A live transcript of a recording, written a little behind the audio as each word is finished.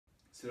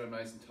Sit up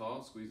nice and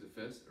tall, squeeze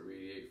the fist,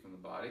 irradiate from the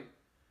body.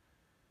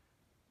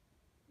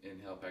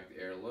 Inhale, pack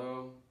the air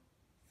low,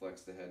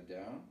 flex the head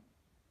down,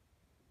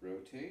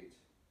 rotate,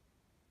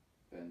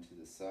 bend to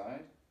the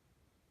side,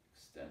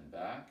 extend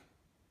back,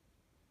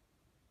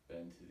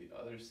 bend to the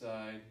other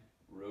side,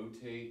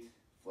 rotate,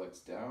 flex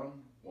down,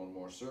 one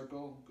more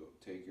circle, go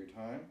take your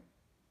time.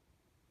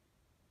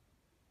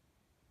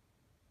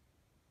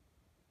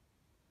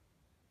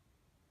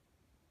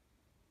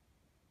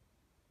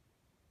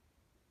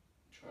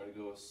 Try to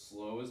go as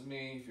slow as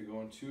me. If you're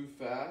going too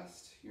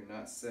fast, you're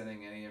not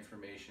sending any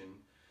information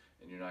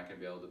and you're not going to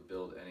be able to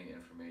build any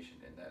information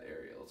in that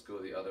area. Let's go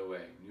the other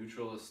way.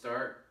 Neutral to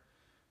start,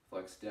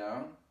 flex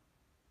down,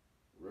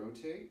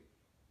 rotate,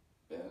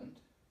 bend,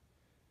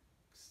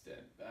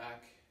 extend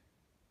back,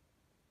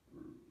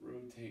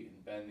 rotate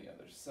and bend the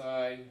other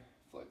side,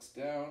 flex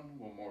down,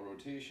 one more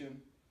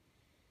rotation.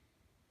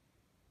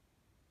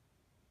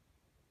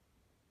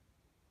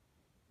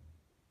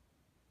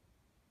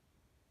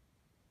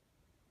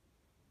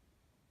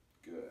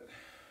 Good.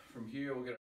 From here, we'll get